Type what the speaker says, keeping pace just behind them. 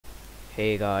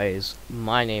Hey guys,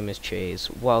 my name is Chase.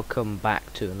 Welcome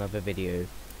back to another video.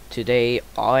 Today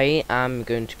I am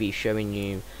going to be showing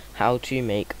you how to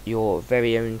make your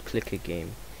very own clicker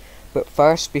game. But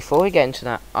first, before we get into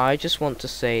that, I just want to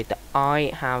say that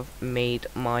I have made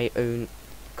my own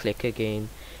clicker game.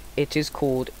 It is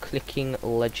called Clicking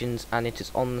Legends and it is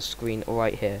on the screen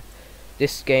right here.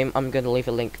 This game, I'm going to leave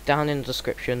a link down in the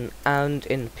description and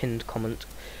in the pinned comment.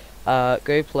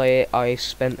 Go play it. I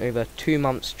spent over 2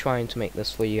 months trying to make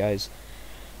this for you guys,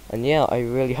 and yeah, I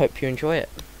really hope you enjoy it.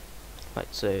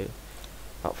 Right, so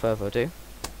without further ado,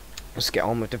 let's get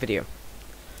on with the video.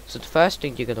 So the first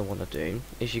thing you're going to want to do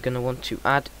is you're going to want to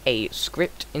add a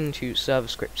script into server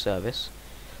script service,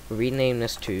 rename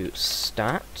this to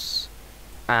stats,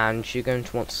 and you're going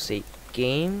to want to say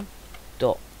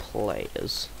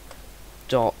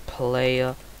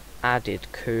game.players.player added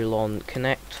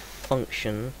connect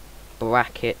function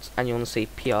brackets, and you want to say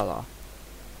PLR,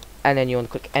 and then you want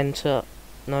to click enter,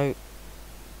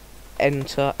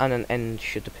 enter, and an end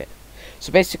should appear.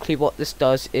 So basically what this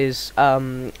does is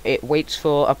it waits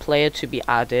for a player to be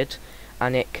added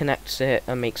and it connects it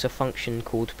and makes a function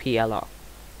called PLR.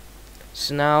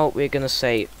 So now we're going to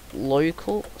say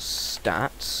local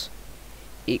stats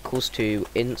equals to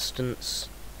instance.new,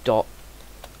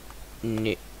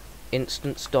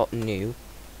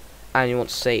 and you want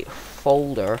to say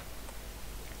folder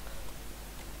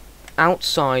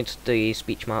outside the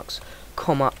speech marks,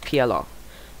 comma PLR.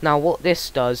 Now what this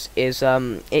does is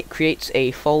it creates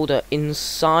a folder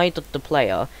inside of the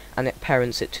player and it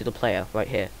parents it to the player right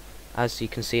here, as you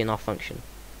can see in our function.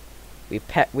 We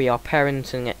are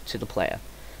parenting it to the player.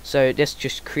 So this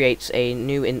just creates a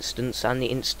new instance, and the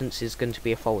instance is going to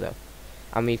be a folder,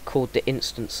 and we've called the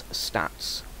instance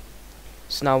stats.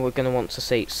 So now we're going to want to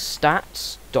say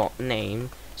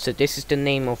stats.name. So this is the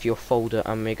name of your folder,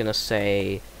 and we're going to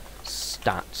say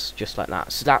stats, just like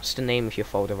that. So that's the name of your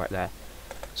folder right there.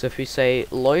 So if we say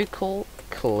local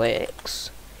clicks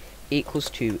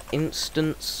equals to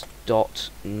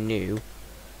instance.new,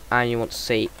 and you want to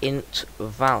say int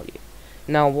value.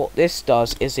 Now what this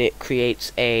does is it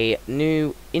creates a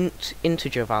new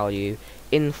integer value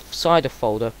inside a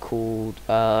folder called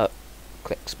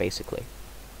clicks, basically.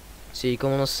 So you're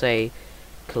going to say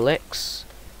clicks.name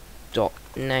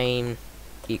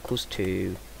equals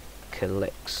to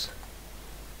clicks,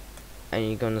 and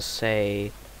you're going to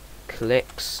say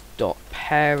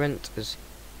clicks.parent is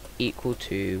equal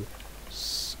to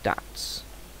stats,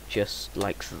 just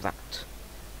like that.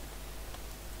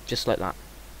 Just like that.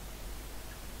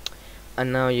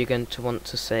 And now you're going to want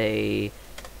to say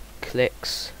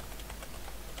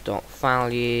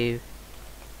clicks.value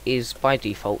is by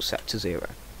default set to 0.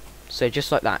 So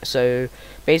just like that. So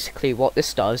basically what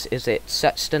this does is it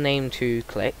sets the name to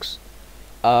clicks,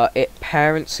 it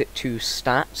parents it to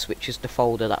stats, which is the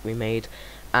folder that we made,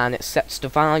 and it sets the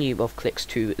value of clicks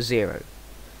to 0.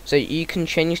 So you can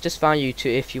change this value to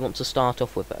if you want to start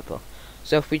off with whatever.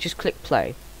 So if we just click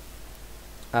play,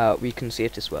 we can see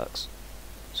if this works.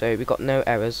 So we've got no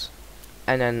errors.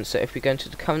 And then so if we go into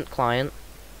the current client,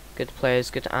 go to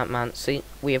players, go to Ant-Man, see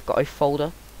we have got a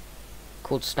folder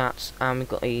called stats, and we've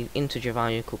got a integer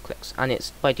value called clicks, and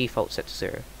it's by default set to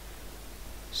 0.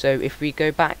 So if we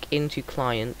go back into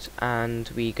client and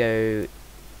we go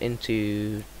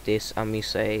into this and we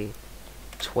say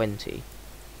 20,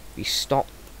 we stop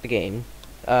the game,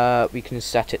 we can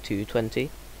set it to 20,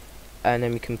 and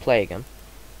then we can play again.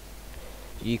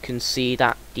 You can see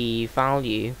that the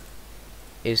value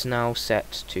is now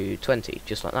set to 20,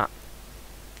 just like that.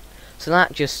 So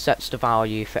that just sets the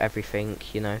value for everything,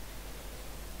 you know.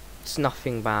 It's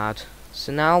nothing bad.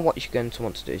 So now what you're going to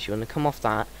want to do is you want to come off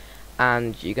that,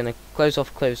 and you're going to close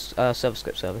server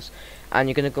script service, and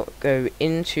you're going to go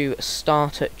into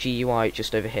start at GUI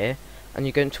just over here, and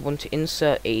you're going to want to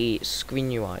insert a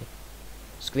screen GUI.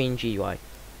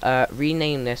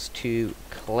 Rename this to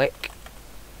click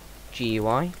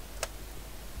GUI,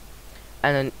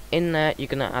 and then in there you're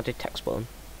going to add a text button.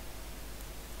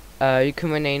 You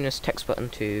can rename this text button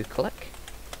to click.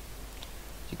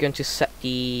 You're going to set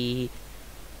the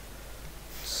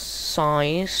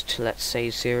size to, let's say,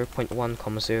 0.1,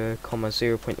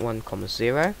 0.1,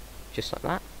 0, just like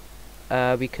that.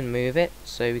 We can move it,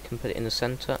 so we can put it in the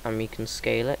center, and we can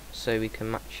scale it, so we can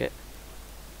match it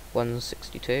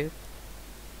 162,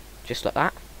 just like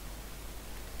that.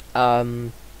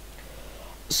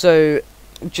 So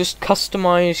just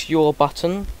customize your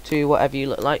button to whatever you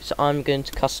look like. So I'm going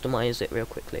to customize it real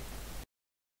quickly.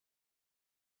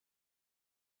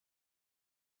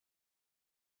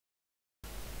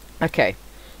 Okay,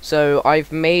 so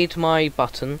I've made my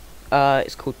button.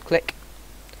 It's called click,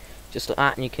 just like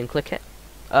that, and you can click it.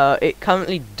 It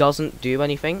currently doesn't do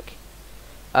anything.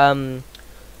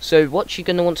 So what you're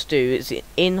gonna want to do is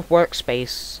in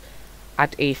workspace,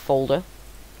 add a folder,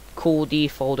 call the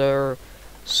folder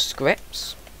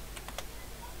scripts.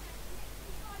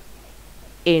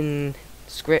 In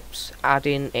scripts, add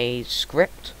in a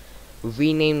script,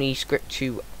 rename the script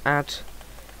to add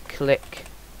click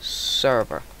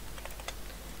server.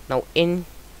 Now in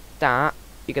that,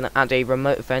 you're going to add a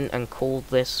remote event and call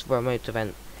this remote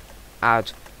event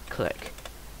add click.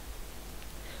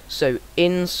 So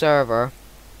in server,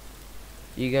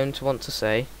 you're going to want to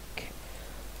say,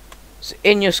 so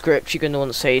in your script, you're going to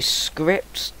want to say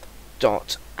script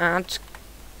dot add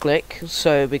click.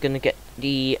 So we're going to get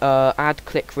the add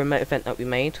click remote event that we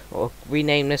made, or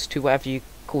rename this to whatever you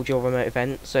called your remote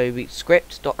event. So we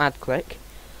script dot add click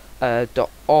dot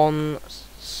on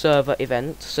server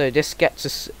event. So this gets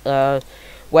us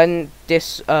when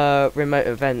this remote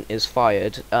event is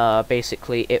fired,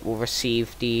 basically it will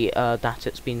receive the that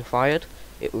it's been fired.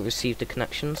 It will receive the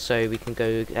connection. So we can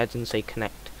go ahead and say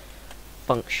connect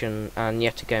function, and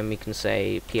yet again we can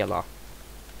say PLR,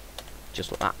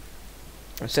 just like that.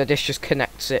 So this just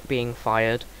connects it being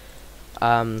fired.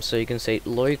 So you can say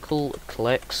local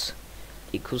clicks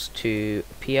equals to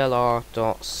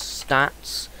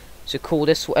plr.stats. So call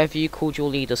this whatever you called your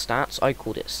leader stats. I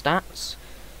called it stats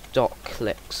dot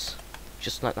clicks,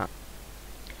 just like that.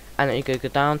 And then you go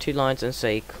down 2 lines and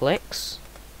say clicks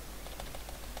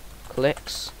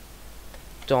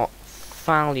dot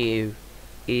value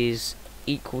is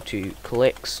equal to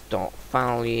clicks dot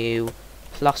value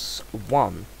plus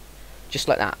 1. Just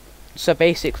like that. So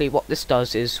basically what this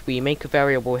does is we make a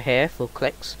variable here for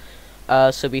clicks.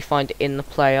 So we find it in the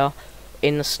player,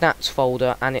 in the stats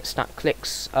folder, and it's that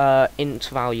clicks int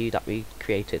value that we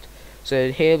created.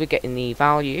 So here we're getting the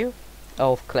value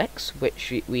of clicks,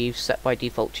 which we've set by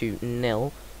default to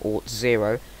nil or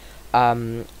 0.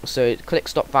 So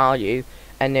clicks.value,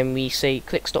 and then we say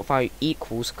clicks.value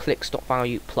equals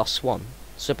clicks.value plus 1.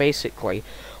 So basically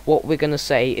what we're going to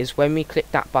say is when we click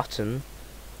that button,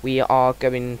 we are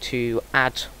going to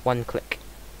add 1 click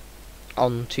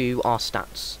onto our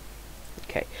stats.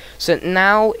 Okay, so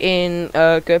now in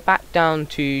go back down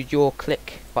to your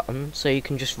click button, so you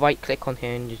can just right click on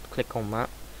here and just click on that,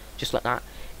 just like that.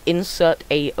 Insert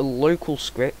a local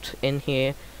script in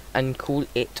here and call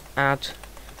it add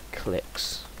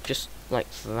clicks, just like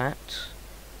that.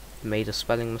 Made a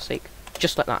spelling mistake,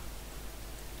 just like that.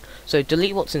 So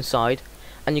delete what's inside,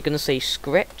 and you're going to say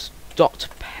script dot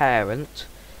parent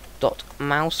dot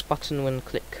mouse button when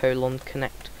click colon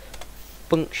connect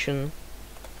function,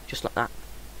 just like that,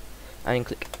 and then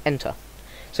click enter.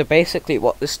 So basically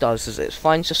what this does is it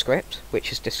finds the script,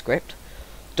 which is this script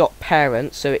dot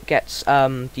parent, so it gets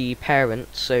the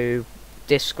parent, so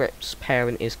this script's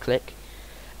parent is click,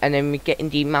 and then we get in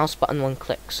the mouse button one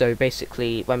click. So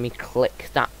basically when we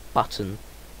click that button,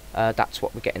 that's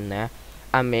what we're getting there,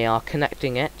 and we are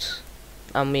connecting it,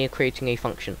 and we are creating a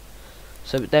function.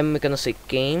 So then we're going to say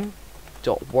game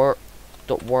dot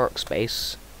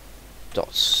workspace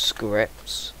dot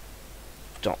scripts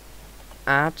dot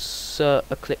add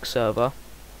a click server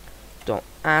dot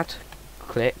add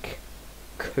click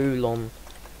colon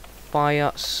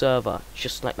fire server,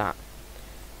 just like that.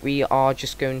 We are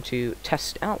just going to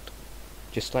test it out,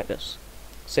 just like this.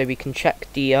 So we can check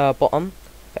the bottom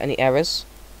for any errors.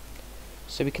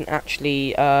 So we can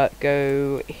actually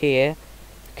go here,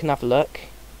 can have a look,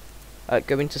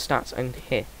 go into stats and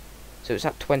here. So it's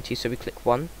at 20, so we click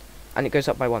 1 and it goes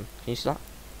up by 1. Can you see that?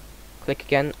 Click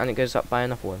again and it goes up by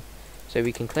another 1. So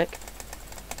we can click.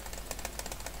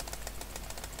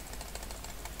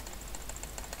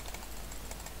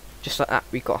 Just like that,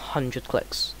 we've got 100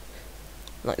 clicks.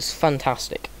 That's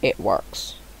fantastic. It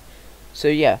works. So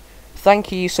yeah,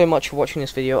 thank you so much for watching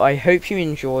this video. I hope you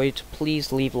enjoyed.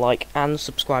 Please leave a like and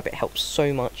subscribe. It helps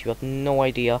so much. You have no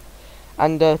idea.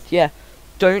 And yeah,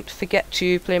 don't forget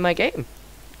to play my game.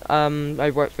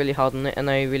 I worked really hard on it, and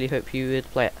I really hope you would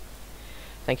play it.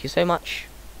 Thank you so much.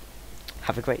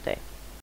 Have a great day.